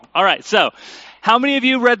All right, so how many of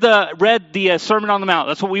you read the Sermon on the Mount?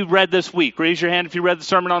 That's what we read this week. Raise your hand if you read the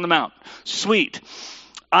Sermon on the Mount. Sweet.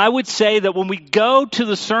 I would say that when we go to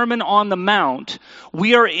the Sermon on the Mount,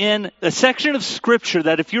 we are in a section of Scripture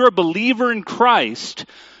that if you're a believer in Christ,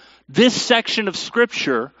 this section of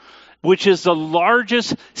Scripture, which is the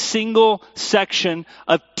largest single section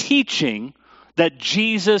of teaching that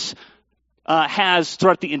Jesus has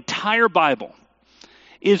throughout the entire Bible,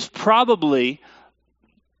 is probably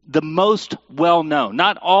the most well-known.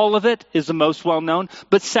 Not all of it is the most well-known,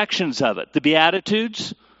 but sections of it. The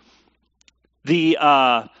Beatitudes, the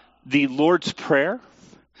Lord's Prayer.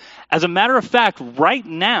 As a matter of fact, right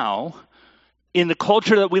now, in the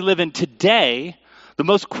culture that we live in today, the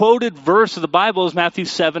most quoted verse of the Bible is Matthew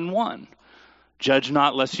 7:1. Judge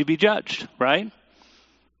not lest you be judged, right?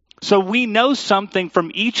 So we know something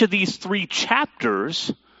from each of these three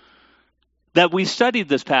chapters that we studied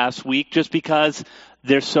this past week just because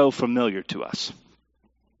they're so familiar to us.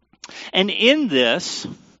 And in this,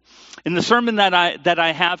 in the sermon that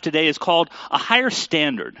I have today is called A Higher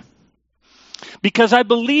Standard. Because I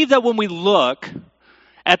believe that when we look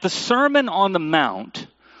at the Sermon on the Mount,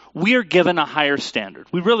 we are given a higher standard.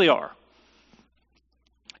 We really are.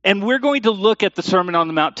 And we're going to look at the Sermon on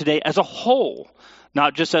the Mount today as a whole,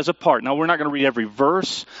 not just as a part. Now, we're not going to read every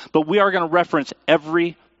verse, but we are going to reference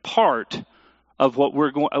every part of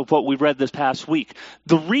what we read this past week.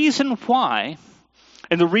 The reason why,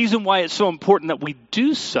 and the reason why it's so important that we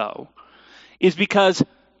do so, is because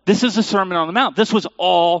this is the Sermon on the Mount. This was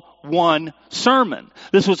all one sermon.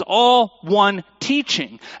 This was all one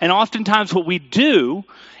teaching. And oftentimes what we do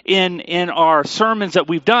in our sermons that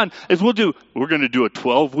we've done is we're going to do a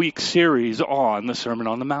 12-week series on the Sermon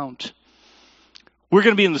on the Mount. We're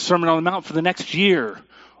going to be in the Sermon on the Mount for the next year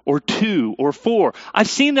or 2 or 4. I've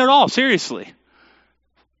seen that all, seriously.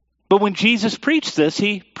 But when Jesus preached this,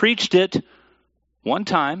 he preached it one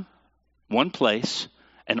time, one place,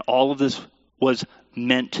 and all of this was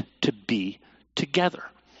meant to be together.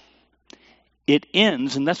 It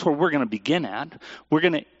ends, and that's where we're going to begin at. We're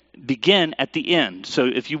going to begin at the end. So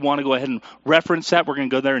if you want to go ahead and reference that, we're going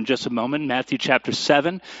to go there in just a moment. Matthew chapter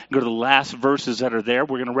 7, go to the last verses that are there.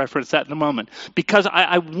 We're going to reference that in a moment. Because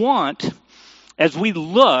I want, as we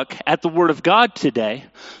look at the Word of God today,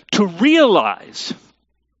 to realize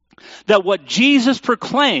that what Jesus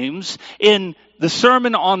proclaims in the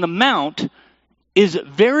Sermon on the Mount is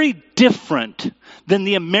very different than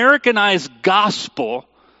the Americanized gospel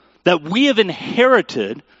that we have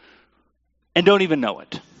inherited and don't even know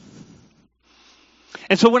it.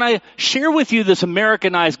 And so when I share with you this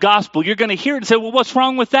Americanized gospel, you're going to hear it and say, well, what's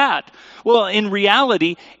wrong with that? Well, in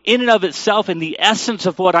reality, in and of itself, in the essence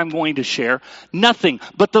of what I'm going to share, nothing.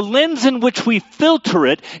 But the lens in which we filter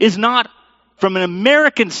it is not, from an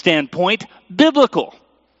American standpoint, biblical.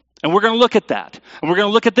 And we're going to look at that. And we're going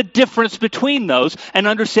to look at the difference between those and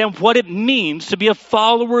understand what it means to be a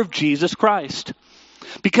follower of Jesus Christ.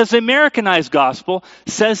 Because the Americanized gospel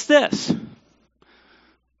says this,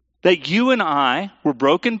 that you and I were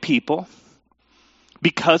broken people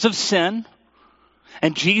because of sin,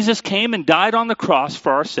 and Jesus came and died on the cross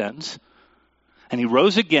for our sins, and he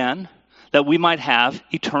rose again that we might have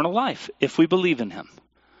eternal life if we believe in him.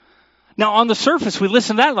 Now, on the surface, we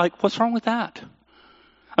listen to that like, what's wrong with that?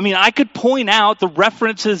 I mean, I could point out the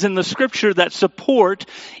references in the Scripture that support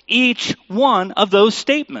each one of those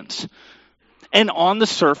statements. And on the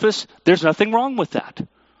surface, there's nothing wrong with that.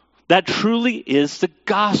 That truly is the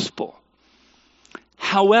gospel.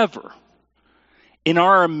 However, in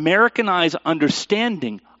our Americanized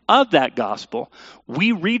understanding of that gospel,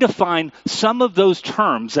 we redefine some of those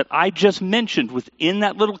terms that I just mentioned within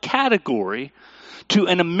that little category to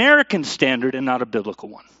an American standard and not a biblical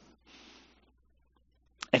one.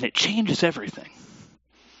 And it changes everything.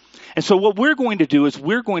 And so what we're going to do is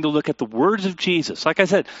we're going to look at the words of Jesus. Like I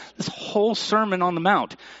said, this whole Sermon on the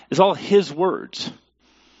Mount is all his words.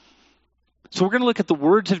 So we're going to look at the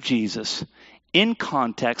words of Jesus in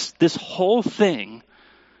context, this whole thing,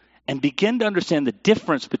 and begin to understand the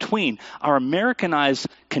difference between our Americanized,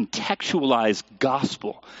 contextualized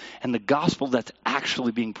gospel and the gospel that's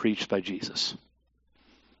actually being preached by Jesus.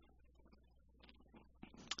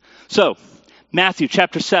 So, Matthew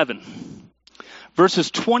chapter 7, verses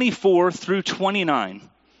 24 through 29.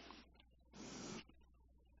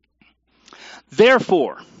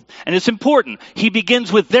 Therefore, and it's important, he begins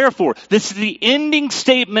with therefore. This is the ending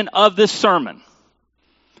statement of this sermon.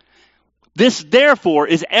 This therefore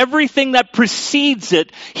is everything that precedes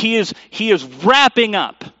it. He is wrapping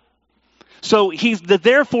up. So the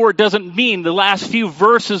therefore doesn't mean the last few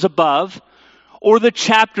verses above or the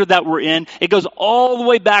chapter that we're in. It goes all the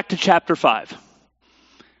way back to chapter 5.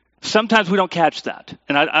 sometimes we don't catch that.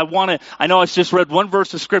 And I know I just read one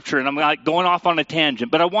verse of scripture and I'm like going off on a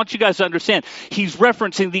tangent, but I want you guys to understand he's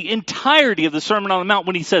referencing the entirety of the Sermon on the Mount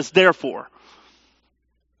when he says therefore.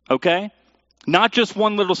 Okay? Not just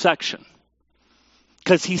one little section.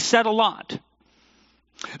 Because he said a lot.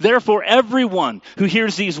 Therefore, everyone who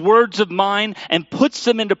hears these words of mine and puts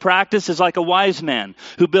them into practice is like a wise man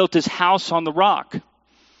who built his house on the rock.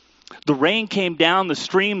 The rain came down, the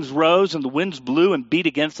streams rose, and the winds blew and beat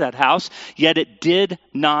against that house, yet it did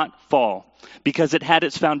not fall, because it had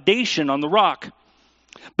its foundation on the rock.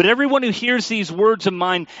 But everyone who hears these words of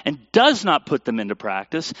mine and does not put them into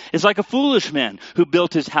practice is like a foolish man who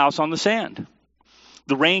built his house on the sand.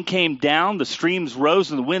 The rain came down, the streams rose,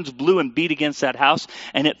 and the winds blew and beat against that house,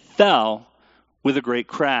 and it fell with a great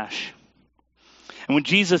crash. And when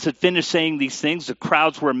Jesus had finished saying these things, the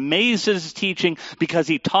crowds were amazed at his teaching because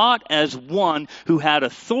he taught as one who had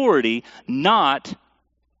authority, not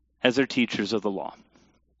as their teachers of the law.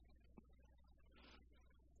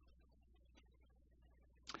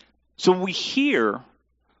 So we hear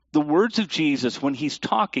the words of Jesus when he's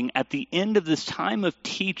talking at the end of this time of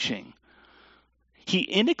teaching. He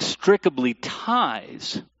inextricably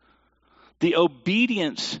ties the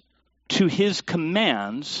obedience to his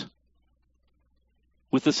commands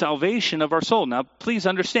with the salvation of our soul. Now, please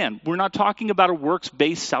understand, we're not talking about a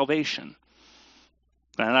works-based salvation.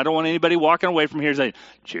 And I don't want anybody walking away from here saying,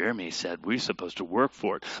 Jeremy said we're supposed to work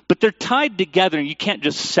for it. But they're tied together and you can't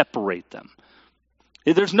just separate them.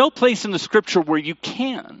 There's no place in the scripture where you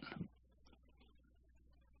can.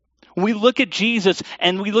 We look at Jesus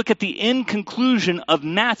and we look at the end conclusion of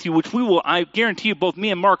Matthew, which I guarantee you, both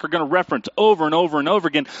me and Mark are going to reference over and over and over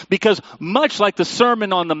again, because much like the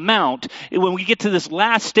Sermon on the Mount, when we get to this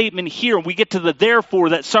last statement here, we get to the therefore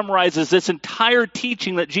that summarizes this entire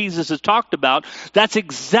teaching that Jesus has talked about. That's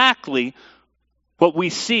exactly what we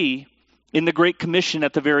see in the Great Commission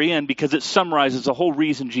at the very end, because it summarizes the whole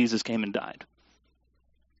reason Jesus came and died.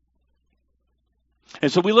 And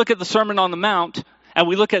so we look at the Sermon on the Mount, and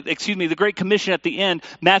we look at, the Great Commission at the end,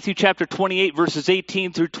 Matthew chapter 28, verses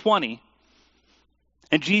 18 through 20.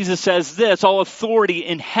 And Jesus says this, all authority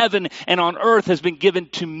in heaven and on earth has been given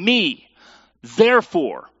to me.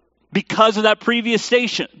 Therefore, because of that previous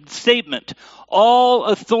statement, all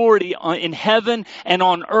authority in heaven and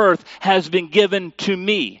on earth has been given to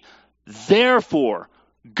me. Therefore,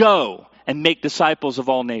 go and make disciples of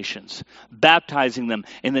all nations, baptizing them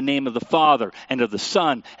in the name of the Father and of the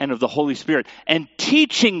Son and of the Holy Spirit, and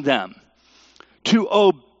teaching them to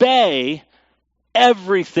obey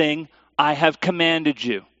everything I have commanded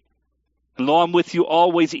you. And lo, I'm with you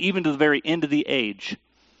always, even to the very end of the age.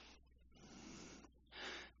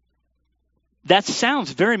 That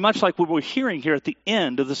sounds very much like what we're hearing here at the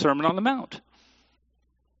end of the Sermon on the Mount.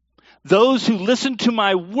 Those who listen to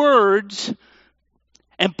my words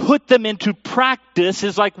and put them into practice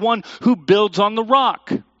is like one who builds on the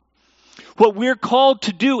rock. What we're called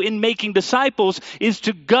to do in making disciples is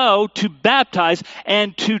to go to baptize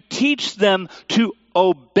and to teach them to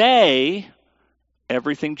obey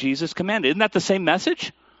everything Jesus commanded. Isn't that the same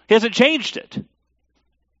message? He hasn't changed it.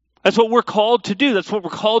 That's what we're called to do. That's what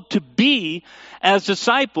we're called to be as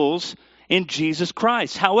disciples in Jesus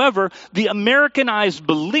Christ. However, the Americanized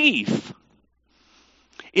belief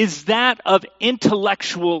is that of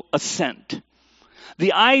intellectual assent.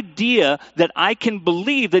 The idea that I can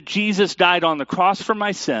believe that Jesus died on the cross for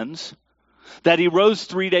my sins, that he rose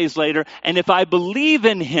 3 days later, and if I believe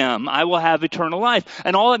in him, I will have eternal life.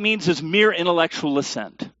 And all it means is mere intellectual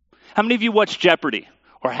assent. How many of you watch Jeopardy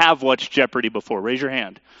or have watched Jeopardy before? Raise your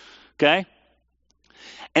hand. Okay?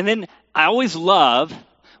 And then I always love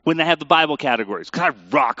when they have the Bible categories, because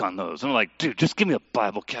I rock on those. I'm like, dude, just give me a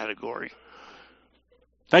Bible category.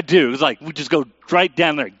 I do. It's like, we just go right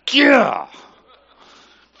down there. Yeah.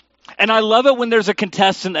 And I love it when there's a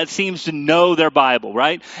contestant that seems to know their Bible,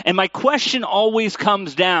 right? And my question always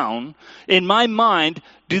comes down, in my mind,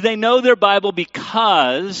 do they know their Bible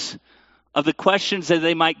because of the questions that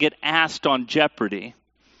they might get asked on Jeopardy?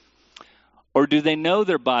 Or do they know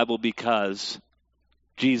their Bible because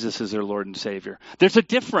Jesus is their Lord and Savior? There's a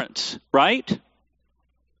difference, right?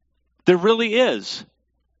 There really is.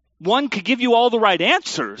 One could give you all the right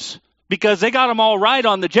answers because they got them all right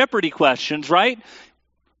on the Jeopardy questions, right?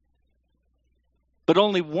 But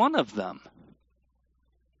only one of them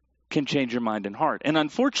can change your mind and heart. And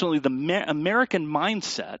unfortunately, the American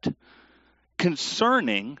mindset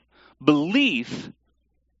concerning belief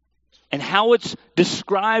and how it's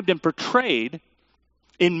described and portrayed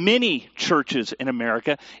in many churches in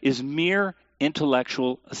America is mere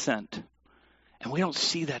intellectual assent. And we don't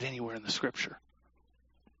see that anywhere in the Scripture.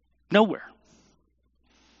 Nowhere.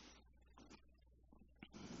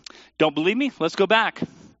 Don't believe me? Let's go back.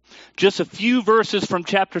 Just a few verses from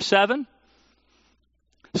chapter 7,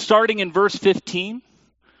 starting in verse 15,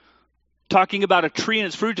 talking about a tree and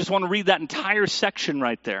its fruit. Just want to read that entire section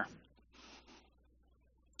right there.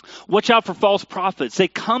 Watch out for false prophets. They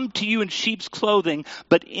come to you in sheep's clothing,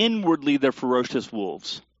 but inwardly they're ferocious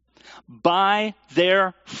wolves. By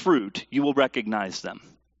their fruit you will recognize them.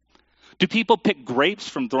 Do people pick grapes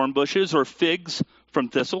from thorn bushes or figs from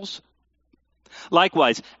thistles?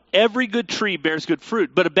 Likewise, every good tree bears good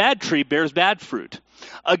fruit, but a bad tree bears bad fruit.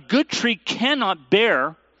 A good tree cannot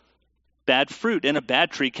bear bad fruit, and a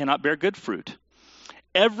bad tree cannot bear good fruit.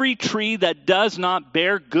 Every tree that does not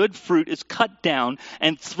bear good fruit is cut down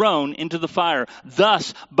and thrown into the fire.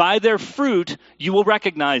 Thus, by their fruit you will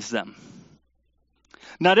recognize them.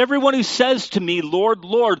 Not everyone who says to me, Lord,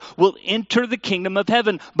 Lord, will enter the kingdom of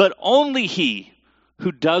heaven, but only he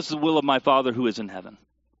who does the will of my Father who is in heaven.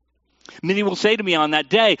 Many will say to me on that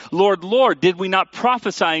day, Lord, Lord, did we not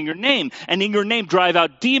prophesy in your name, and in your name drive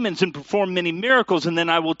out demons and perform many miracles? And then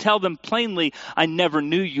I will tell them plainly, I never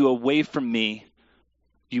knew you. Away from me,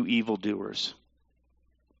 you evildoers.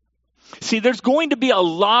 See, there's going to be a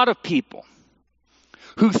lot of people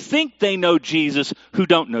who think they know Jesus who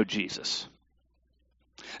don't know Jesus.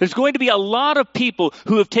 There's going to be a lot of people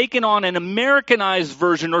who have taken on an Americanized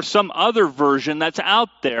version or some other version that's out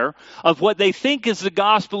there of what they think is the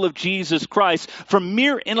gospel of Jesus Christ from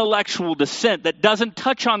mere intellectual descent that doesn't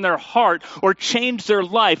touch on their heart or change their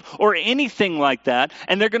life or anything like that.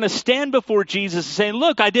 And they're going to stand before Jesus and say,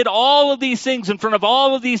 look, I did all of these things in front of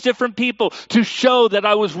all of these different people to show that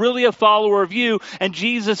I was really a follower of you. And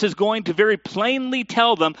Jesus is going to very plainly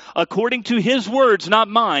tell them, according to his words, not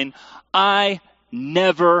mine, I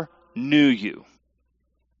never knew you.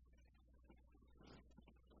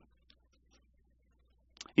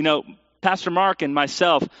 You know, Pastor Mark and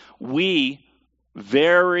myself, we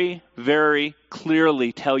very, very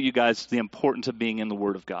clearly tell you guys the importance of being in the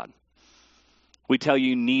Word of God. We tell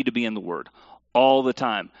you need to be in the Word all the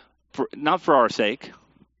time. Not for our sake.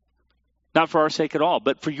 Not for our sake at all,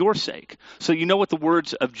 but for your sake. So you know what the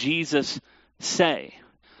words of Jesus say.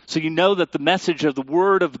 So you know that the message of the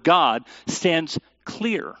Word of God stands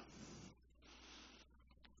clear.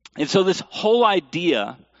 And so this whole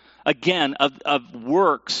idea, again, of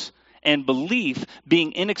works and belief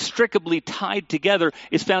being inextricably tied together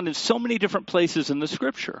is found in so many different places in the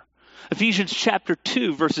Scripture. Ephesians chapter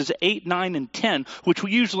 2, verses 8, 9, and 10, which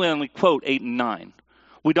we usually only quote 8 and 9.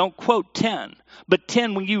 We don't quote 10. But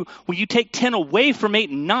 10, when you take 10 away from 8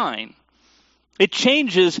 and 9, it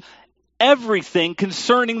changes everything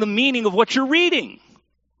concerning the meaning of what you're reading.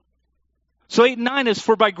 So 8 and 9 is,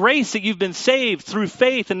 for by grace that you've been saved through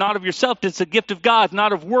faith and not of yourself. It's a gift of God,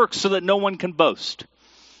 not of works, so that no one can boast.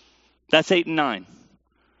 That's 8 and 9.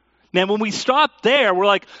 Now, when we stop there, we're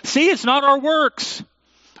like, see, it's not our works.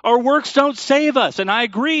 Our works don't save us, and I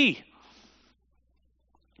agree.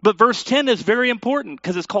 But verse 10 is very important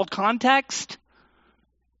because it's called context.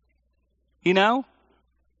 You know?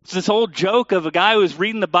 It's this old joke of a guy who was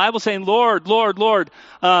reading the Bible saying, Lord, Lord, Lord,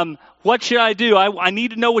 what should I do? I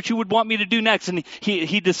need to know what you would want me to do next. And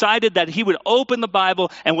he decided that he would open the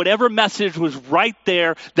Bible, and whatever message was right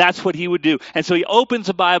there, that's what he would do. And so he opens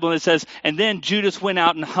the Bible and it says, and then Judas went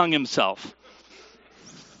out and hung himself.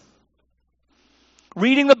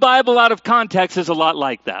 Reading the Bible out of context is a lot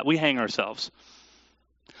like that. We hang ourselves.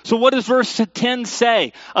 So what does verse 10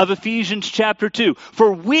 say of Ephesians chapter 2?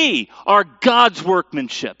 For we are God's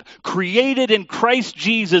workmanship, created in Christ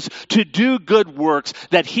Jesus to do good works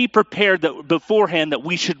that he prepared beforehand that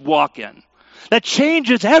we should walk in. That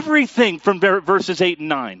changes everything from verses 8 and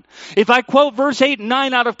 9. If I quote verse 8 and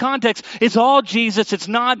 9 out of context, it's all Jesus, it's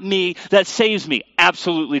not me that saves me.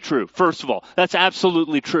 Absolutely true. First of all, that's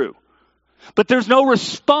absolutely true. But there's no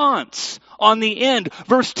response on the end.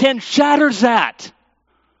 Verse 10 shatters that.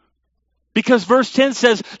 Because verse 10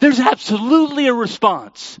 says there's absolutely a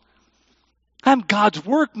response. I'm God's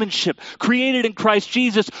workmanship, created in Christ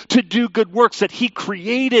Jesus to do good works that he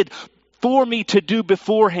created for me to do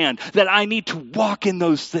beforehand, that I need to walk in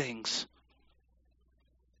those things.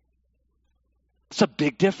 It's a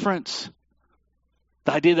big difference.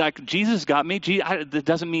 The idea that Jesus got me, that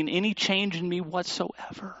doesn't mean any change in me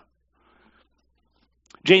whatsoever.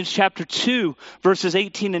 James chapter 2, verses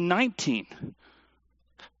 18 and 19.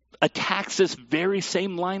 Attacks this very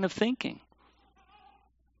same line of thinking.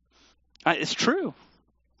 It's true.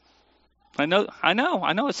 I know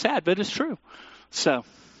it's sad, but it's true. So,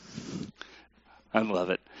 I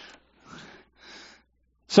love it.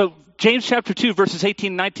 So, James chapter 2, verses 18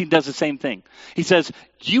 and 19 does the same thing. He says,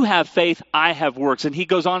 you have faith, I have works. And he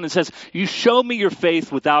goes on and says, you show me your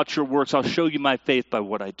faith without your works. I'll show you my faith by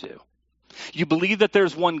what I do. You believe that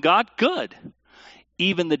there's one God? Good.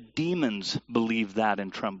 Even the demons believe that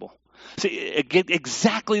and tremble. See,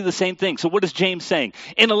 exactly the same thing. So what is James saying?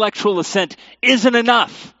 Intellectual assent isn't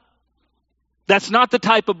enough. That's not the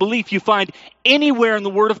type of belief you find anywhere in the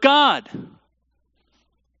Word of God.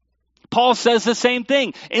 Paul says the same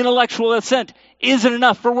thing. Intellectual assent isn't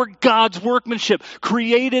enough, for we're God's workmanship,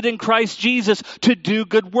 created in Christ Jesus to do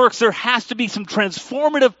good works. There has to be some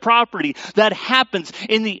transformative property that happens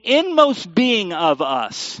in the inmost being of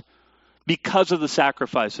us because of the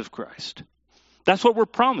sacrifice of Christ. That's what we're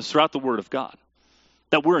promised throughout the Word of God,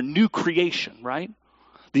 that we're a new creation, right?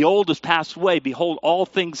 The old has passed away. Behold, all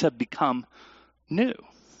things have become new.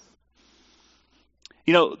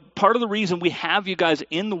 You know, part of the reason we have you guys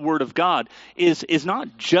in the Word of God is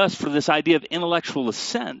not just for this idea of intellectual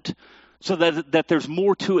assent, so that there's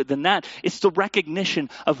more to it than that. It's the recognition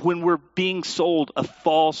of when we're being sold a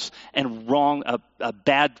false and wrong, a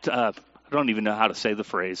bad, I don't even know how to say the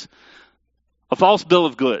phrase, a false bill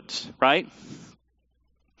of goods, right?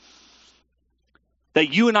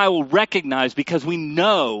 That you and I will recognize because we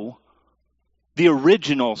know the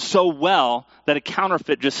original so well that a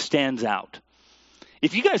counterfeit just stands out.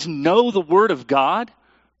 If you guys know the Word of God,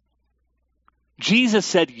 Jesus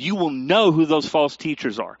said you will know who those false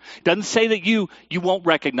teachers are. It doesn't say that you won't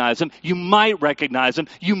recognize them. You might recognize them.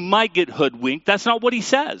 You might get hoodwinked. That's not what he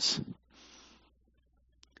says.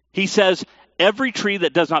 He says, every tree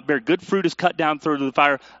that does not bear good fruit is cut down, thrown into the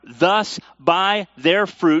fire. Thus, by their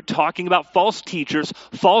fruit, talking about false teachers,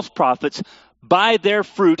 false prophets, by their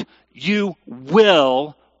fruit, you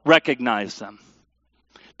will recognize them.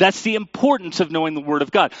 That's the importance of knowing the Word of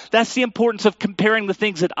God. That's the importance of comparing the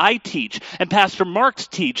things that I teach and Pastor Mark's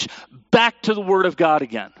teach back to the Word of God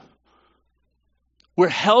again. We're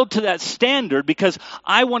held to that standard because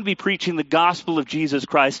I want to be preaching the gospel of Jesus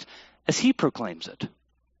Christ as he proclaims it.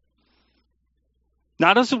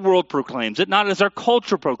 Not as the world proclaims it, not as our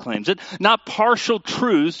culture proclaims it, not partial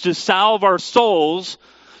truths to salve our souls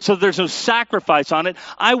so there's no sacrifice on it.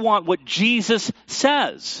 I want what Jesus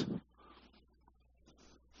says.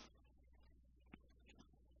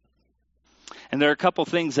 And there are a couple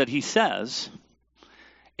things that he says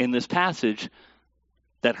in this passage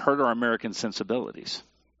that hurt our American sensibilities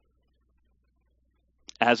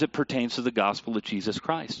as it pertains to the gospel of Jesus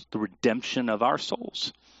Christ, the redemption of our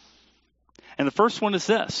souls. And the first one is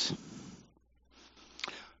this: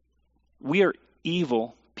 we are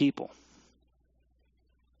evil people.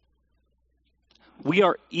 We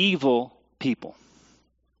are evil people.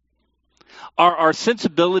 Our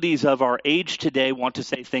sensibilities of our age today want to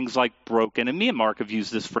say things like broken. And me and Mark have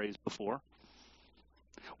used this phrase before.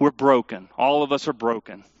 We're broken. All of us are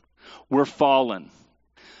broken. We're fallen.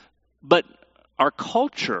 But our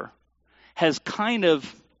culture has kind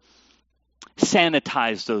of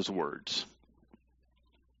sanitized those words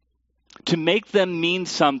to make them mean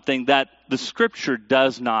something that the Scripture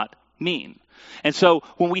does not mean. And so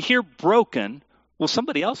when we hear broken, well,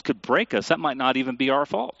 somebody else could break us. That might not even be our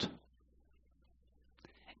fault.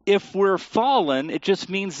 If we're fallen, it just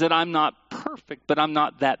means that I'm not perfect, but I'm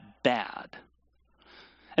not that bad.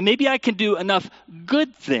 And maybe I can do enough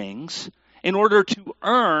good things in order to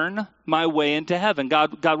earn my way into heaven.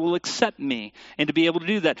 God will accept me and to be able to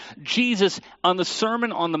do that. Jesus, on the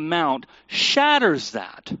Sermon on the Mount, shatters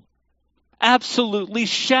that. Absolutely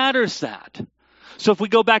shatters that. So if we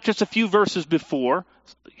go back just a few verses before,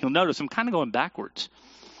 you'll notice I'm kind of going backwards,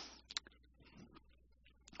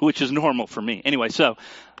 which is normal for me. Anyway, so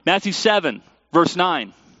Matthew 7, verse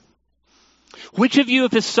 9. Which of you,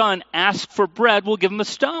 if his son asks for bread, will give him a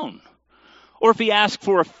stone? Or if he asks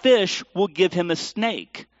for a fish, will give him a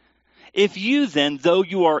snake? If you then, though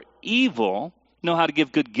you are evil, know how to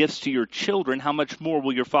give good gifts to your children, how much more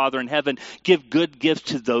will your Father in heaven give good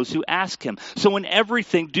gifts to those who ask him? So in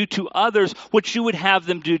everything, do to others what you would have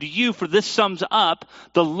them do to you, for this sums up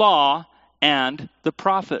the law and the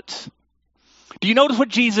prophets. Do you notice what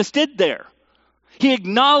Jesus did there? He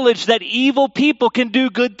acknowledged that evil people can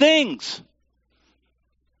do good things.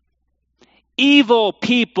 Evil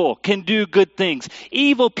people can do good things.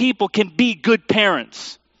 Evil people can be good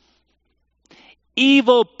parents.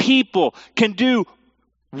 Evil people can do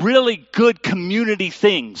really good community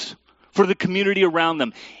things for the community around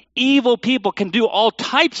them. Evil people can do all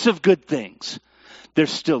types of good things. They're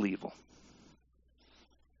still evil.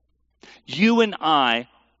 You and I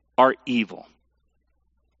are evil.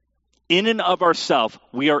 In and of ourselves,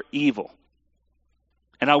 we are evil.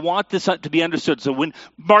 And I want this to be understood. So when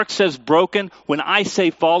Mark says broken, when I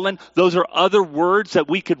say fallen, those are other words that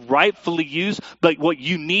we could rightfully use. But what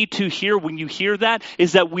you need to hear when you hear that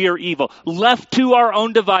is that we are evil. Left to our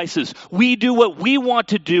own devices, we do what we want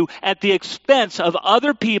to do at the expense of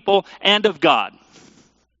other people and of God.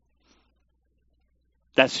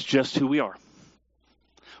 That's just who we are.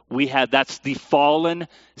 That's the fallen,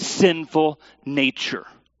 sinful nature.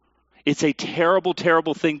 It's a terrible,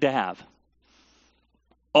 terrible thing to have.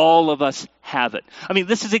 All of us have it. I mean,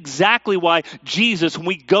 this is exactly why Jesus, when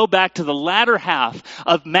we go back to the latter half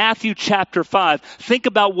of Matthew chapter 5, think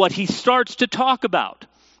about what he starts to talk about.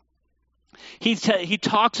 He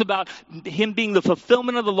talks about him being the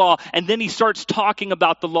fulfillment of the law, and then he starts talking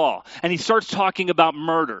about the law, and he starts talking about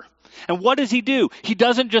murder. And what does he do? He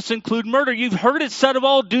doesn't just include murder. You've heard it said of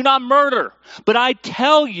old, do not murder. But I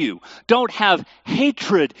tell you, don't have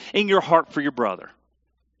hatred in your heart for your brother.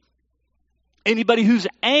 Anybody who's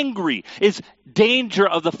angry is danger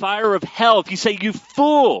of the fire of hell. If you say, you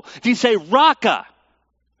fool, if you say, raka,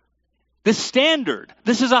 this standard,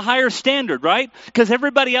 this is a higher standard, right? Because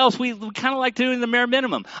everybody else, we kind of like doing the bare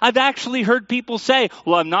minimum. I've actually heard people say,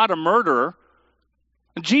 well, I'm not a murderer.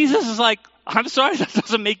 And Jesus is like, I'm sorry, that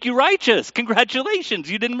doesn't make you righteous. Congratulations,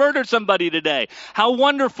 you didn't murder somebody today. How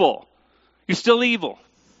wonderful. You're still evil.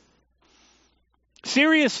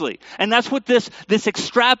 Seriously. And that's what this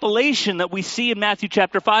extrapolation that we see in Matthew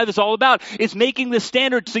chapter 5 is all about. It's making this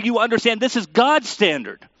standard so you understand this is God's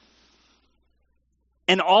standard.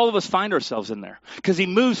 And all of us find ourselves in there. Because he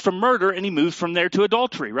moves from murder and he moves from there to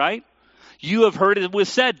adultery, right? You have heard it was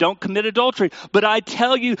said, don't commit adultery. But I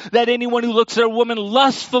tell you that anyone who looks at a woman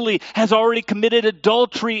lustfully has already committed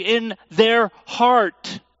adultery in their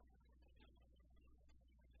heart.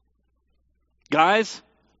 Guys,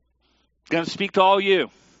 I'm going to speak to all you.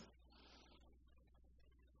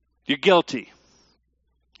 You're guilty.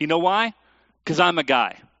 You know why? Because I'm a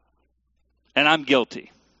guy. And I'm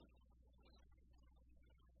guilty.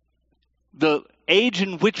 The age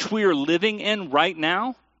in which we are living in right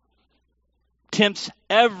now tempts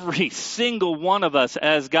every single one of us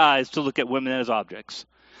as guys to look at women as objects.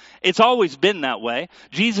 It's always been that way.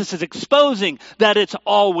 Jesus is exposing that it's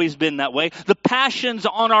always been that way. The passions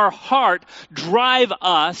on our heart drive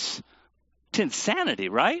us to insanity,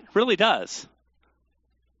 right? Really does.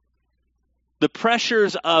 The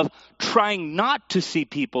pressures of trying not to see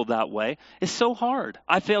people that way is so hard.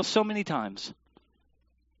 I fail so many times.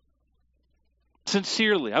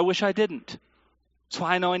 Sincerely, I wish I didn't. That's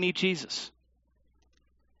why I know I need Jesus.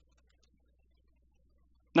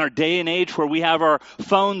 In our day and age where we have our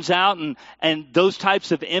phones out and those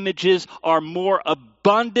types of images are more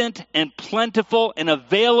abundant and plentiful and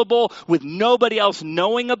available with nobody else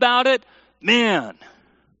knowing about it, man,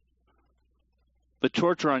 the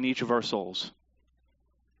torture on each of our souls.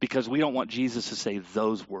 Because we don't want Jesus to say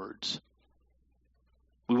those words.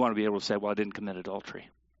 We want to be able to say, well, I didn't commit adultery.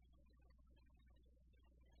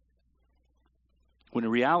 When in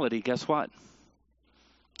reality, guess what?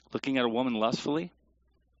 Looking at a woman lustfully,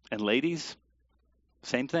 and ladies,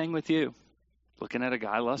 same thing with you. Looking at a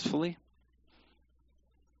guy lustfully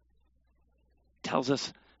tells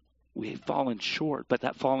us we've fallen short, but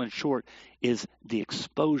that fallen short is the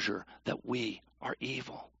exposure that we are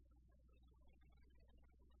evil.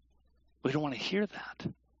 We don't want to hear that,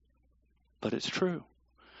 but it's true.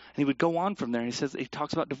 And he would go on from there, and he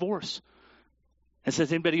talks about divorce. It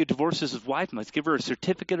says anybody who divorces his wife must give her a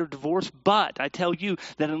certificate of divorce. But I tell you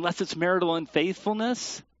that unless it's marital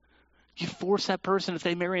unfaithfulness, you force that person, if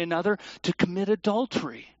they marry another, to commit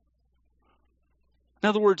adultery. In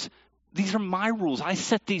other words, these are my rules. I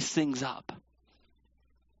set these things up.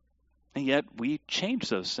 And yet we change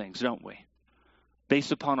those things, don't we?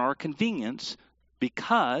 Based upon our convenience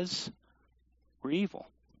because we're evil.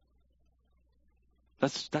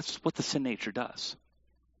 That's what the sin nature does.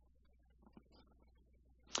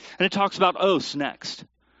 And it talks about oaths next.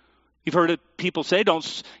 You've heard people say, do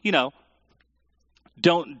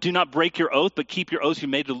not break your oath, but keep your oaths you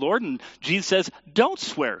made to the Lord. And Jesus says, don't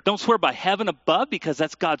swear. Don't swear by heaven above because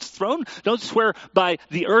that's God's throne. Don't swear by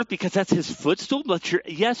the earth because that's his footstool. Let your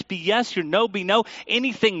yes be yes, your no be no.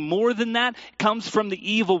 Anything more than that comes from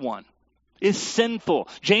the evil one. Is sinful.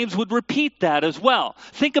 James would repeat that as well.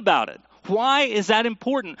 Think about it. Why is that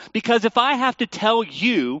important? Because if I have to tell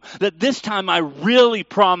you that this time I really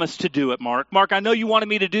promised to do it, Mark, I know you wanted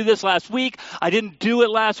me to do this last week. I didn't do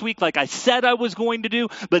it last week like I said I was going to do,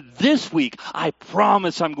 but this week I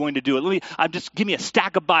promise I'm going to do it. Give me a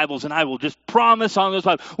stack of Bibles and I will just promise on those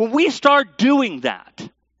Bibles. When we start doing that,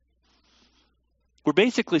 we're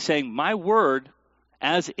basically saying my word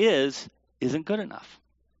as is isn't good enough.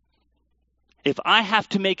 If I have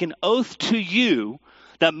to make an oath to you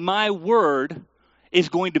that my word is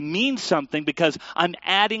going to mean something because I'm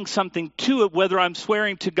adding something to it, whether I'm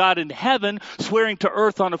swearing to God in heaven, swearing to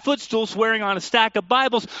earth on a footstool, swearing on a stack of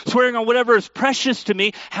Bibles, swearing on whatever is precious to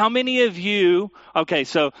me. How many of you, okay,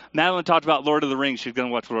 so Madeline talked about Lord of the Rings. She's going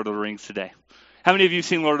to watch Lord of the Rings today. How many of you have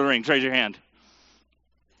seen Lord of the Rings? Raise your hand.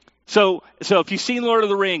 So if you've seen Lord of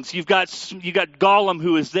the Rings, you've got Gollum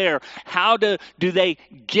who is there. How do they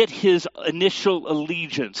get his initial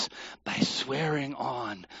allegiance? By swearing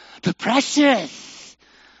on the precious.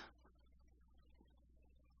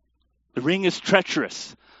 The ring is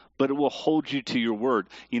treacherous, but it will hold you to your word.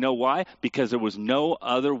 You know why? Because there was no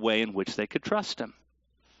other way in which they could trust him.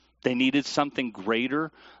 They needed something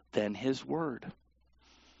greater than his word.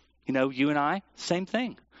 You know, you and I, same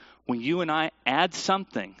thing. When you and I add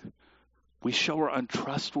something, we show our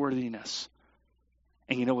untrustworthiness.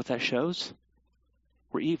 And you know what that shows?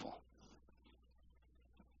 We're evil.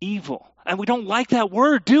 Evil. And we don't like that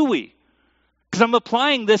word, do we? Because I'm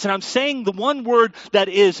applying this and I'm saying the one word that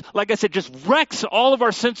is, like I said, just wrecks all of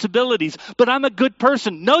our sensibilities. But I'm a good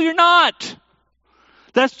person. No, you're not.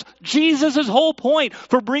 That's Jesus' whole point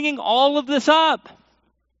for bringing all of this up.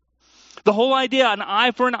 The whole idea, an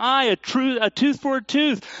eye for an eye, a tooth for a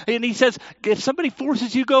tooth. And he says, if somebody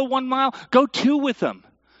forces you to go 1 mile, go 2 with them.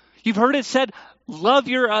 You've heard it said, love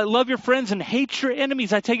your friends and hate your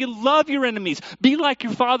enemies. I tell you, love your enemies. Be like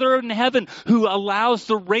your Father in heaven who allows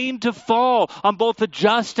the rain to fall on both the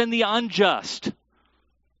just and the unjust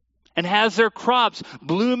and has their crops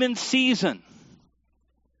bloom in season.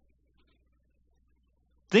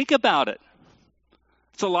 Think about it.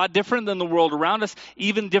 It's a lot different than the world around us,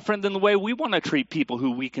 even different than the way we want to treat people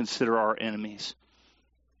who we consider our enemies.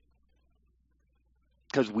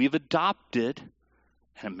 Because we've adopted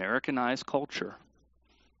an Americanized culture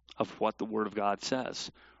of what the Word of God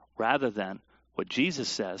says, rather than what Jesus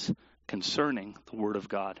says concerning the Word of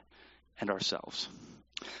God and ourselves.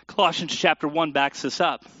 Colossians chapter 1 backs this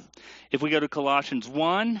up. If I go to Colossians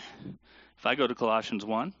 1,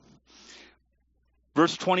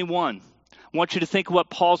 verse 21, I want you to think of what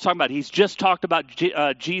Paul's talking about. He's just talked about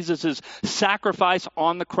Jesus' sacrifice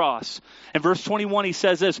on the cross. In verse 21, he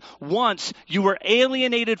says this, once you were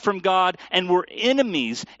alienated from God and were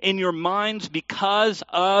enemies in your minds because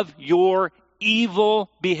of your evil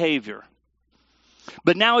behavior.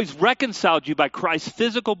 But now he's reconciled you by Christ's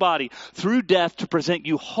physical body through death to present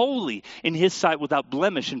you holy in his sight without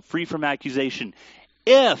blemish and free from accusation.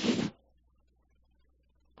 That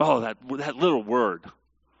little word.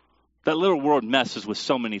 That little word messes with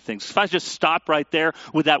so many things. If I just stop right there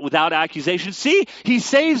with that without accusation, see, he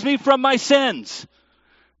saves me from my sins.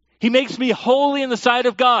 He makes me holy in the sight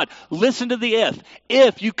of God. Listen to the if.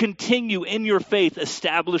 If you continue in your faith,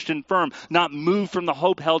 established and firm, not moved from the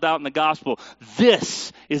hope held out in the gospel.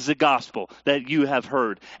 This is the gospel that you have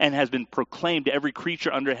heard and has been proclaimed to every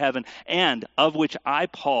creature under heaven, and of which I,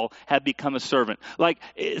 Paul, have become a servant.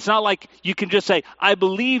 It's not like you can just say, I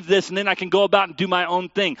believe this, and then I can go about and do my own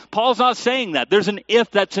thing. Paul's not saying that. There's an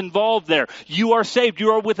if that's involved there. You are saved.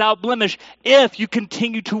 You are without blemish if you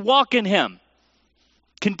continue to walk in him.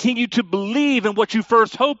 Continue to believe in what you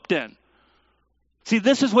first hoped in. See,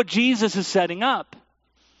 this is what Jesus is setting up.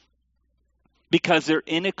 Because they're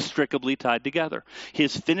inextricably tied together.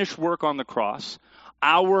 His finished work on the cross,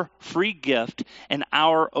 our free gift, and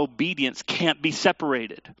our obedience can't be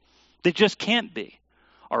separated. They just can't be.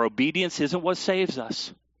 Our obedience isn't what saves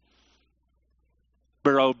us.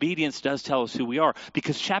 But our obedience does tell us who we are.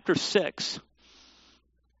 Because chapter 6...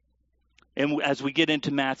 and as we get into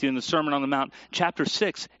Matthew and the Sermon on the Mount, chapter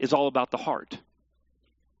 6 is all about the heart.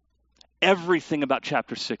 Everything about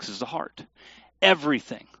chapter 6 is the heart.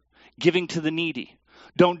 Everything. Giving to the needy.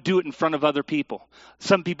 Don't do it in front of other people.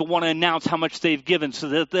 Some people want to announce how much they've given so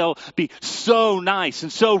that they'll be so nice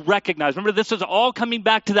and so recognized. Remember, this is all coming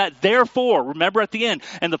back to that therefore. Remember at the end.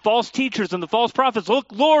 And the false teachers and the false prophets,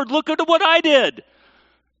 look, Lord, look at what I did.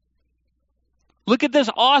 Look at this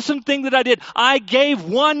awesome thing that I did. I gave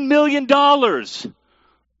 $1 million.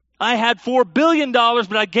 I had $4 billion,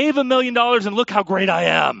 but I gave $1 million, and look how great I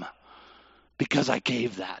am. Because I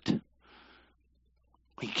gave that. When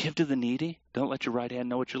you give to the needy, don't let your right hand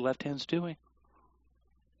know what your left hand's doing.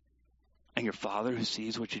 And your Father who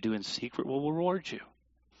sees what you do in secret will reward you.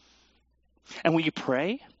 And when you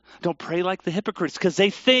pray, don't pray like the hypocrites, because they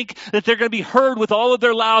think that they're going to be heard with all of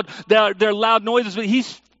their loud noises. But He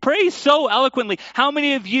prays so eloquently. How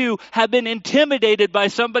many of you have been intimidated by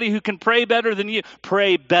somebody who can pray better than you?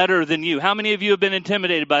 Pray better than you. How many of you have been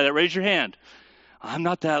intimidated by that? Raise your hand. I'm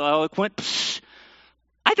not that eloquent. Psh,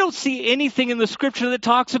 I don't see anything in the scripture that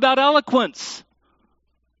talks about eloquence.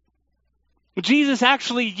 Jesus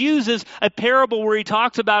actually uses a parable where he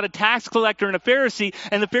talks about a tax collector and a Pharisee,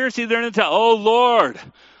 and the Pharisee there and says, "Oh Lord,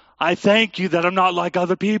 I thank you that I'm not like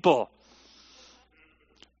other people.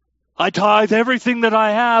 I tithe everything that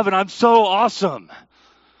I have, and I'm so awesome.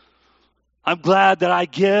 I'm glad that I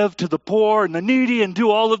give to the poor and the needy and do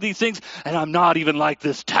all of these things, and I'm not even like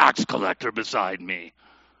this tax collector beside me."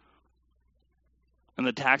 And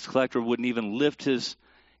the tax collector wouldn't even lift his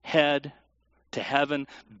head to heaven,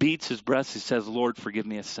 beats his breast. He says, "Lord, forgive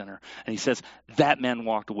me, a sinner." And he says, that man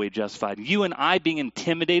walked away justified. You and I being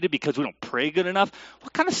intimidated because we don't pray good enough,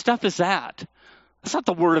 what kind of stuff is that? That's not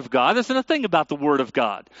the Word of God. That's not the thing about the Word of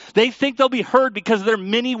God. They think they'll be heard because of their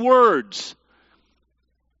many words.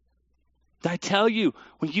 I tell you,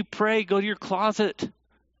 when you pray, go to your closet.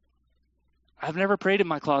 I've never prayed in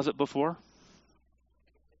my closet before.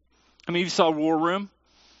 How many of you saw War Room?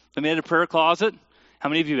 They made a prayer closet. How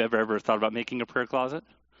many of you have ever thought about making a prayer closet?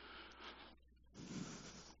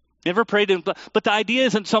 Never prayed in, but the idea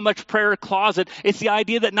isn't so much prayer closet. It's the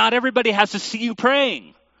idea that not everybody has to see you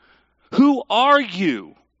praying. Who are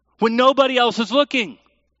you when nobody else is looking?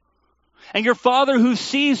 And your Father who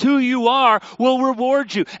sees who you are will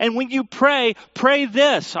reward you. And when you pray, pray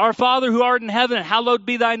this: Our Father who art in heaven, hallowed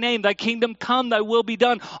be thy name. Thy kingdom come, thy will be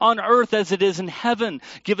done on earth as it is in heaven.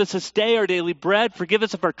 Give us this day our daily bread. Forgive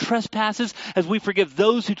us of our trespasses as we forgive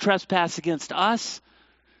those who trespass against us.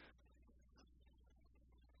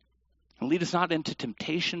 And lead us not into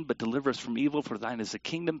temptation, but deliver us from evil. For thine is the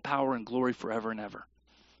kingdom, power, and glory forever and ever.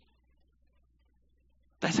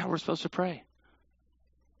 That's how we're supposed to pray.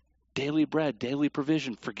 Daily bread, daily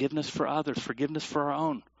provision, forgiveness for others, forgiveness for our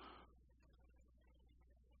own.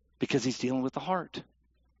 Because he's dealing with the heart.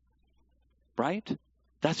 Right?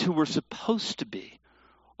 That's who we're supposed to be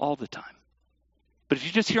all the time. But if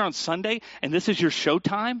you're just here on Sunday and this is your show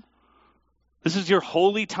time, this is your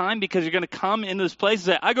holy time because you're going to come into this place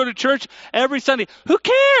and say, "I go to church every Sunday." Who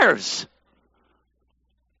cares?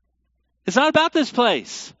 It's not about this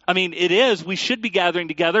place. I mean, it is. We should be gathering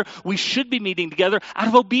together. We should be meeting together out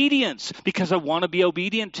of obedience because I want to be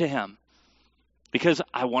obedient to him. Because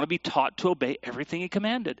I want to be taught to obey everything he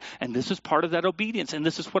commanded. And this is part of that obedience. And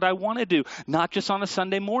this is what I want to do, not just on a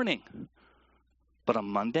Sunday morning, but on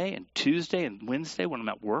Monday and Tuesday and Wednesday when I'm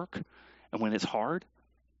at work and when it's hard.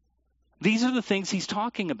 These are the things he's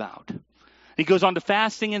talking about. He goes on to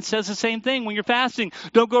fasting and says the same thing. When you're fasting,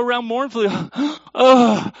 don't go around mournfully.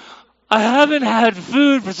 "Oh, I haven't had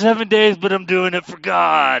food for 7 days, but I'm doing it for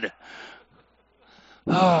God."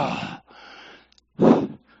 Oh.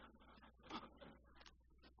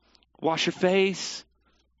 Wash your face.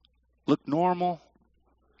 Look normal.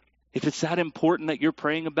 If it's that important that you're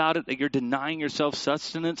praying about it, that you're denying yourself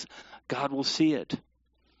sustenance, God will see it.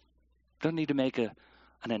 Don't need to make an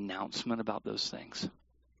announcement about those things.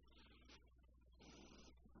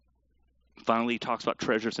 Finally, he talks about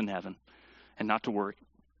treasures in heaven and not to worry.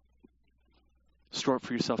 Store up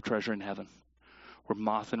for yourself treasure in heaven, where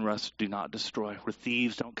moth and rust do not destroy, where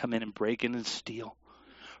thieves don't come in and break in and steal.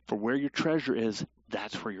 For where your treasure is,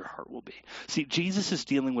 that's where your heart will be. See, Jesus is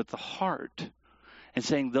dealing with the heart and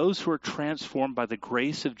saying those who are transformed by the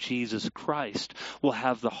grace of Jesus Christ will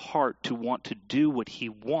have the heart to want to do what he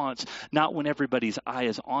wants, not when everybody's eye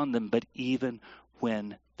is on them, but even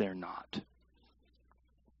when they're not.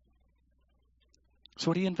 So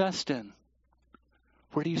what do you invest in?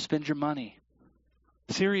 Where do you spend your money?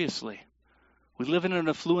 Seriously. We live in an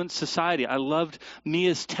affluent society. I loved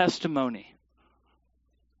Mia's testimony.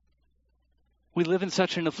 We live in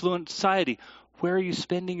such an affluent society. Where are you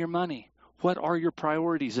spending your money? What are your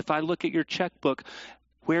priorities? If I look at your checkbook,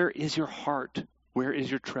 where is your heart? Where is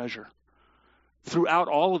your treasure? Throughout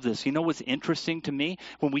all of this, you know what's interesting to me?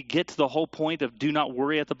 When we get to the whole point of do not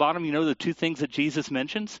worry at the bottom, you know the two things that Jesus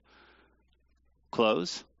mentions?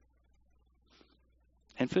 Clothes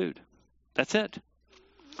and food. That's it.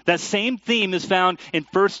 That same theme is found in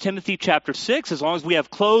 1 Timothy chapter 6. As long as we have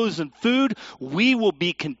clothes and food, we will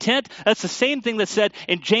be content. That's the same thing that's said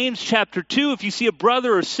in James chapter 2. If you see a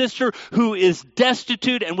brother or sister who is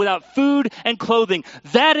destitute and without food and clothing,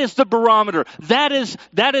 that is the barometer. That is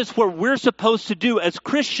what we're supposed to do as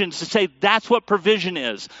Christians, to say that's what provision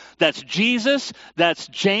is. That's Jesus, that's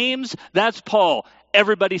James, that's Paul.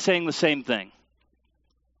 Everybody's saying the same thing.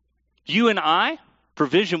 You and I,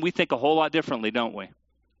 provision, we think a whole lot differently, don't we?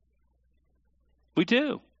 We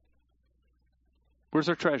do. Where's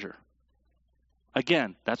our treasure?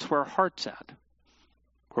 Again, that's where our heart's at.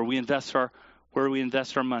 Where we invest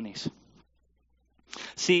our monies.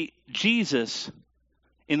 See, Jesus,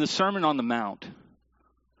 in the Sermon on the Mount,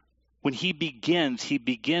 when he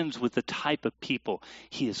begins with the type of people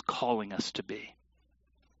he is calling us to be.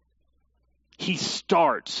 He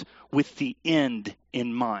starts with the end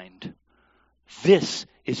in mind. This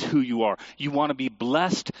is who you are. You want to be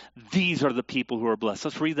blessed? These are the people who are blessed.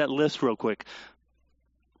 Let's read that list real quick.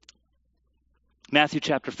 Matthew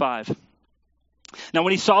chapter 5. Now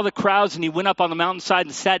when he saw the crowds and he went up on the mountainside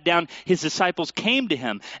and sat down, his disciples came to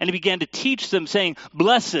him and he began to teach them, saying,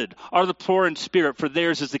 Blessed are the poor in spirit, for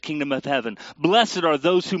theirs is the kingdom of heaven. Blessed are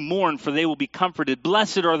those who mourn, for they will be comforted.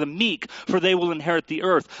 Blessed are the meek, for they will inherit the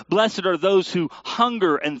earth. Blessed are those who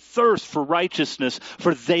hunger and thirst for righteousness,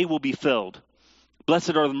 for they will be filled.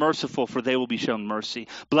 Blessed are the merciful, for they will be shown mercy.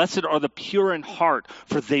 Blessed are the pure in heart,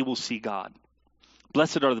 for they will see God.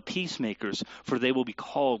 Blessed are the peacemakers, for they will be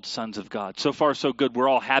called sons of God. So far, so good. We're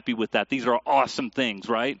all happy with that. These are awesome things,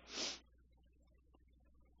 right?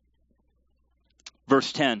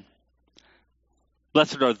 Verse 10.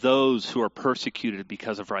 Blessed are those who are persecuted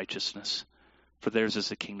because of righteousness, for theirs is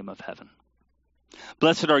the kingdom of heaven.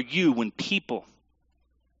 Blessed are you when people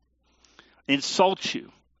insult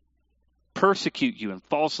you, persecute you, and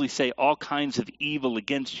falsely say all kinds of evil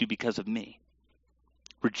against you because of me.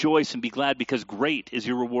 Rejoice and be glad, because great is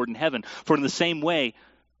your reward in heaven. For in the same way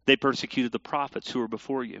they persecuted the prophets who were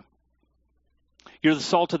before you. You're the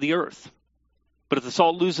salt of the earth. But if the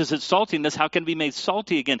salt loses its saltiness, how can it be made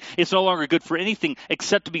salty again? It's no longer good for anything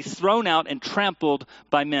except to be thrown out and trampled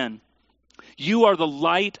by men. You are the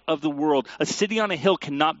light of the world. A city on a hill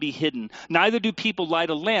cannot be hidden. Neither do people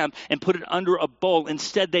light a lamp and put it under a bowl.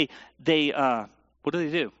 Instead, they what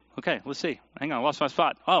do? Okay, let's see. Hang on, I lost my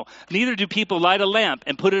spot. Oh, neither do people light a lamp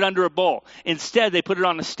and put it under a bowl. Instead, they put it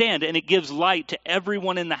on a stand, and it gives light to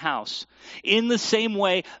everyone in the house. In the same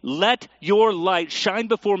way, let your light shine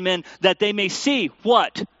before men, that they may see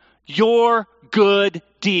what? Your good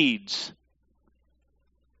deeds.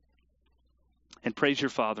 And praise your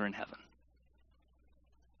Father in heaven.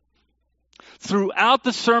 Throughout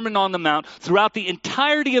the Sermon on the Mount, throughout the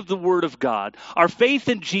entirety of the Word of God, our faith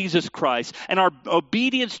in Jesus Christ and our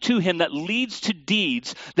obedience to Him that leads to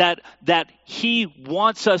deeds that He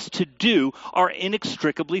wants us to do are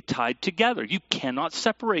inextricably tied together. You cannot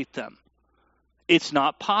separate them. It's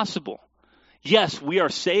not possible. Yes, we are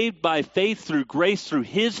saved by faith through grace, through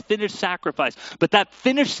His finished sacrifice. But that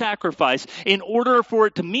finished sacrifice, in order for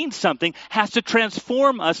it to mean something, has to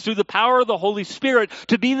transform us through the power of the Holy Spirit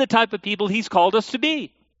to be the type of people He's called us to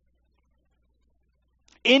be.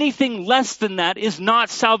 Anything less than that is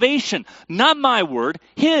not salvation. Not my word,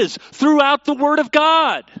 His, throughout the Word of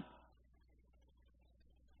God.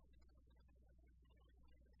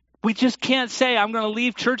 We just can't say, I'm going to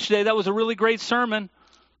leave church today. That was a really great sermon.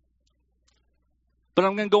 But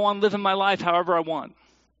I'm going to go on living my life however I want.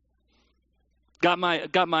 Got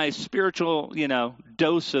my spiritual,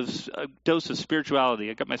 dose of spirituality.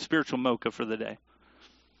 I got my spiritual mocha for the day.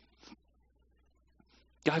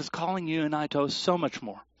 God is calling you and I to so much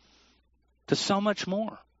more. To so much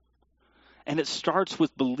more. And it starts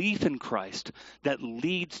with belief in Christ that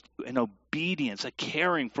leads to an obedience, a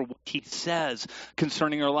caring for what He says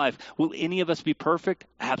concerning our life. Will any of us be perfect?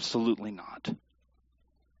 Absolutely not.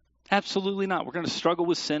 Absolutely not. We're going to struggle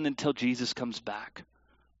with sin until Jesus comes back.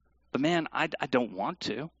 But man, I don't want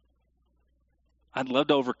to. I'd love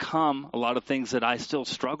to overcome a lot of things that I still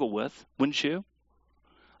struggle with, wouldn't you?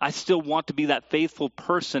 I still want to be that faithful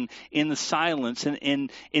person in the silence and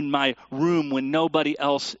in my room when nobody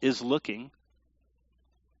else is looking,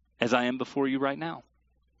 as I am before you right now.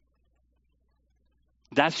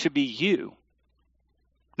 That should be you.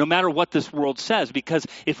 No matter what this world says, because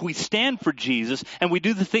if we stand for Jesus and we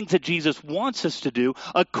do the things that Jesus wants us to do,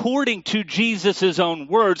 according to Jesus' own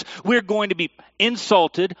words, we're going to be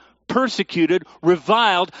insulted, persecuted,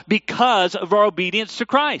 reviled because of our obedience to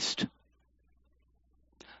Christ.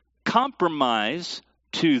 Compromise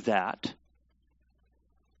to that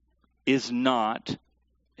is not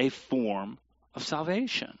a form of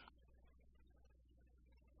salvation.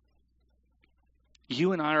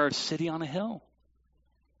 You and I are a city on a hill.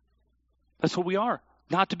 That's what we are.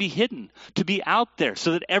 Not to be hidden, to be out there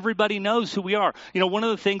so that everybody knows who we are. One of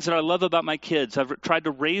the things that I love about my kids, I've tried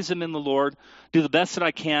to raise them in the Lord, do the best that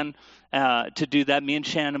I can to do that, me and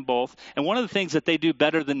Shannon both. And one of the things that they do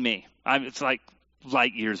better than me, it's like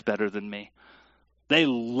light years better than me. They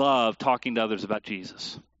love talking to others about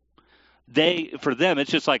Jesus. For them, it's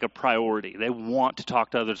just like a priority. They want to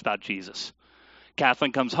talk to others about Jesus.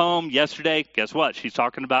 Kathleen comes home yesterday. Guess what? She's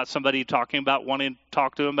talking about somebody wanting to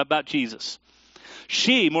talk to him about Jesus.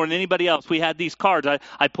 She, more than anybody else, we had these cards.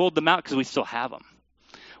 I pulled them out because we still have them.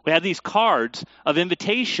 We had these cards of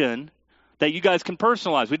invitation that you guys can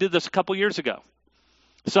personalize. We did this a couple years ago.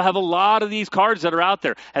 So I have a lot of these cards that are out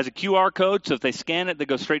there. Has a QR code, so if they scan it, they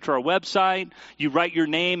go straight to our website. You write your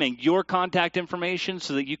name and your contact information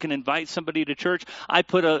so that you can invite somebody to church. I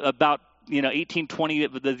put about 18, 20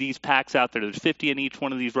 of these packs out there. There's 50 in each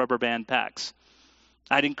one of these rubber band packs.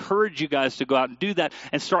 I'd encourage you guys to go out and do that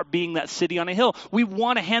and start being that city on a hill. We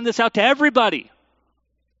want to hand this out to everybody.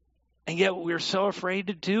 And yet we're so afraid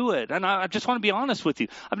to do it. And I just want to be honest with you.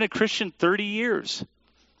 I've been a Christian 30 years.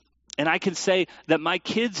 And I can say that my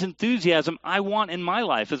kids' enthusiasm I want in my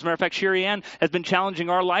life. As a matter of fact, Sherry Ann has been challenging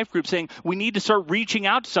our life group, saying we need to start reaching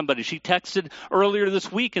out to somebody. She texted earlier this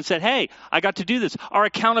week and said, hey, I got to do this. Our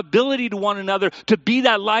accountability to one another to be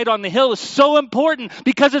that light on the hill is so important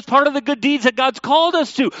because it's part of the good deeds that God's called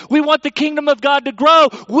us to. We want the kingdom of God to grow.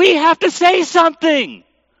 We have to say something.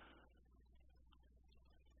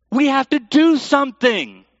 We have to do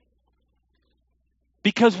something.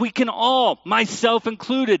 Because we can all, myself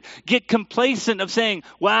included, get complacent of saying,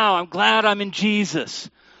 wow, I'm glad I'm in Jesus.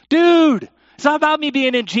 Dude, it's not about me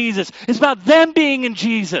being in Jesus. It's about them being in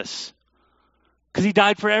Jesus. Because he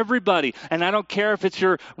died for everybody. And I don't care if it's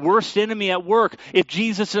your worst enemy at work. If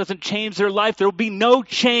Jesus doesn't change their life, there will be no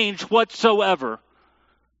change whatsoever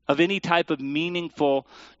of any type of meaningful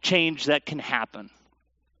change that can happen.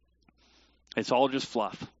 It's all just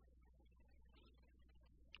fluff.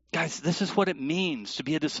 Guys, this is what it means to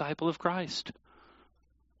be a disciple of Christ.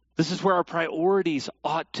 This is where our priorities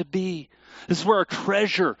ought to be. This is where our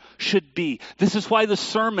treasure should be. This is why the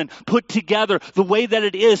sermon put together the way that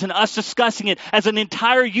it is and us discussing it as an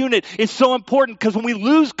entire unit is so important, because when we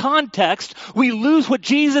lose context, we lose what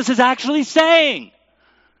Jesus is actually saying.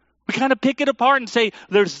 We kind of pick it apart and say,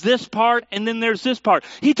 there's this part and then there's this part.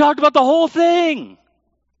 He talked about the whole thing.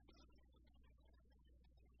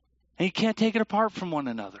 And you can't take it apart from one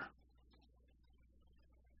another.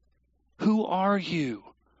 Who are you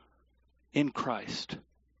in Christ?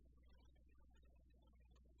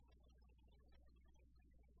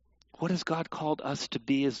 What has God called us to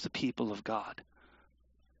be as the people of God?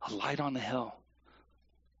 A light on the hill.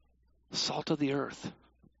 Salt of the earth.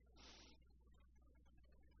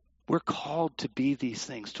 We're called to be these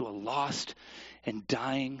things to a lost and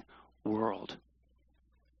dying world.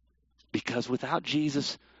 Because without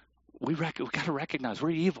Jesus, we got to recognize we're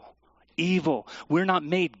evil. Evil. We're not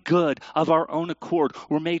made good of our own accord.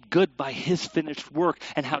 We're made good by his finished work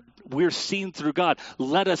and how we're seen through God.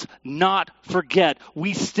 Let us not forget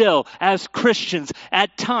we still, as Christians,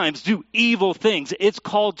 at times do evil things. It's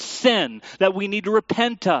called sin that we need to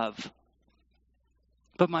repent of.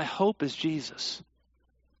 But my hope is Jesus.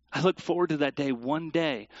 I look forward to that day, one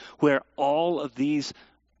day, where all of these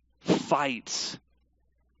fights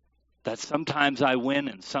that sometimes I win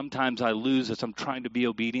and sometimes I lose as I'm trying to be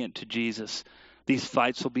obedient to Jesus. These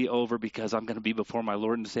fights will be over because I'm going to be before my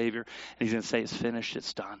Lord and Savior, and he's going to say, it's finished,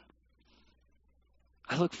 it's done.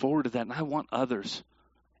 I look forward to that, and I want others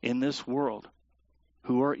in this world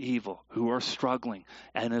who are evil, who are struggling,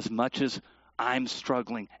 and as much as I'm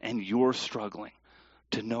struggling and you're struggling,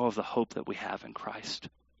 to know of the hope that we have in Christ.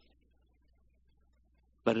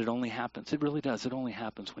 But it only happens, it really does, it only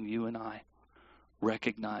happens when you and I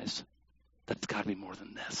recognize that it's got to be more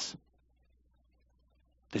than this.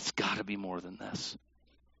 It's got to be more than this.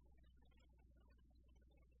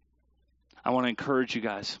 I want to encourage you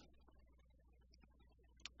guys.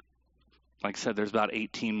 Like I said, there's about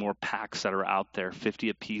 18 more packs that are out there, 50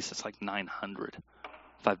 a piece. It's like 900,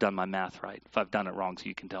 if I've done my math right. If I've done it wrong, so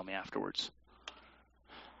you can tell me afterwards.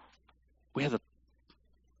 We have the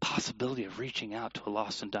possibility of reaching out to a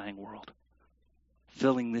lost and dying world,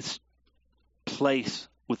 filling this place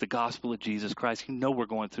with the gospel of Jesus Christ. You know we're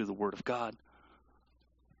going through the Word of God.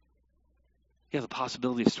 You have the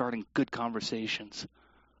possibility of starting good conversations,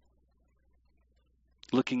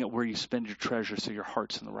 looking at where you spend your treasure so your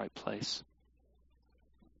heart's in the right place.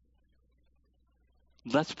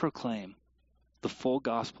 Let's proclaim the full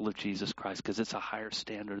gospel of Jesus Christ, because it's a higher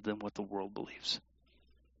standard than what the world believes.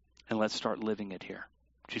 And let's start living it here.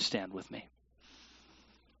 Would you stand with me?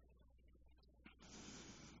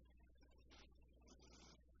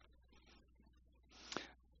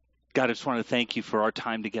 God, I just want to thank you for our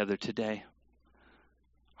time together today.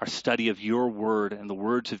 Our study of your word and the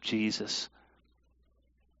words of Jesus.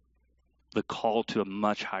 The call to a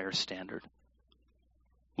much higher standard.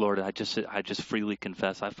 Lord, I just freely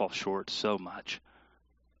confess I fall short so much.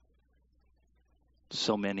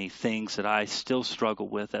 So many things that I still struggle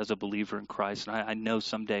with as a believer in Christ. And I know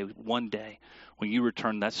someday, one day, when you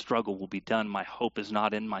return, that struggle will be done. My hope is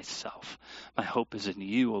not in myself. My hope is in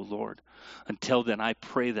you, O Lord. Until then, I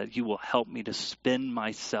pray that you will help me to spin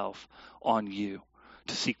myself on you,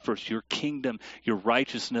 to seek first your kingdom, your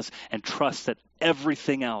righteousness, and trust that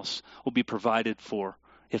everything else will be provided for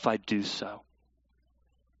if I do so.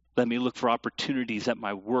 Let me look for opportunities at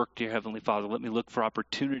my work, dear Heavenly Father. Let me look for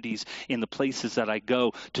opportunities in the places that I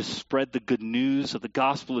go to spread the good news of the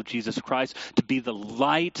gospel of Jesus Christ, to be the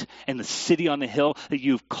light and the city on the hill that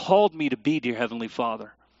you've called me to be, dear Heavenly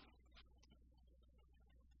Father.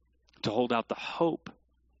 To hold out the hope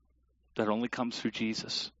that only comes through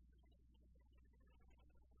Jesus.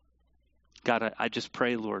 God, I just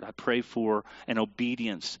pray, Lord, I pray for an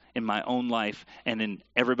obedience in my own life and in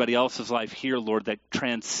everybody else's life here, Lord, that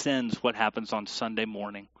transcends what happens on Sunday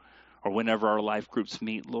morning or whenever our life groups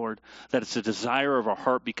meet, Lord. That it's a desire of our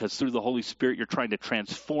heart because through the Holy Spirit, you're trying to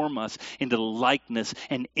transform us into the likeness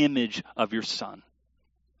and image of your Son.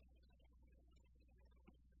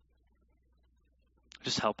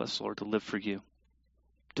 Just help us, Lord, to live for you,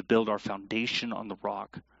 to build our foundation on the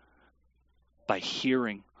rock by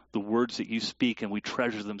hearing the words that you speak, and we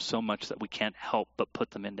treasure them so much that we can't help but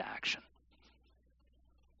put them into action.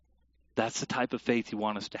 That's the type of faith you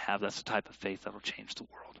want us to have. That's the type of faith that will change the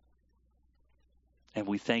world. And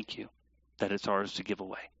we thank you that it's ours to give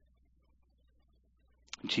away.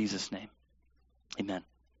 In Jesus' name, amen.